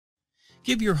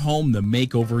Give your home the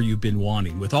makeover you've been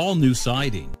wanting with all new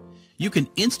siding. You can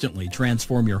instantly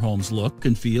transform your home's look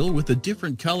and feel with a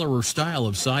different color or style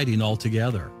of siding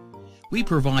altogether. We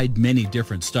provide many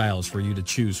different styles for you to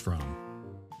choose from.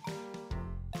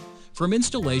 From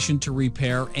installation to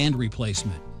repair and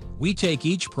replacement, we take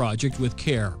each project with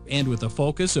care and with a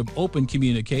focus of open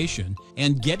communication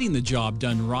and getting the job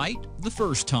done right the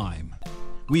first time.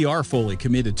 We are fully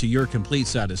committed to your complete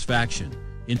satisfaction.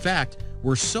 In fact,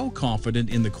 we're so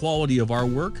confident in the quality of our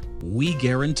work, we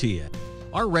guarantee it.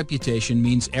 Our reputation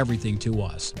means everything to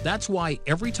us. That's why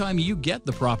every time you get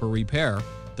the proper repair,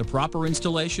 the proper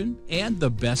installation, and the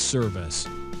best service.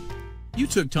 You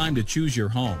took time to choose your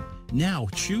home. Now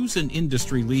choose an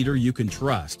industry leader you can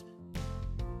trust.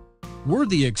 We're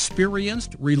the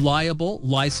experienced, reliable,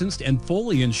 licensed, and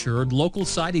fully insured local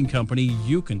siding company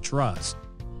you can trust.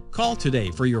 Call today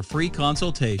for your free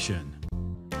consultation.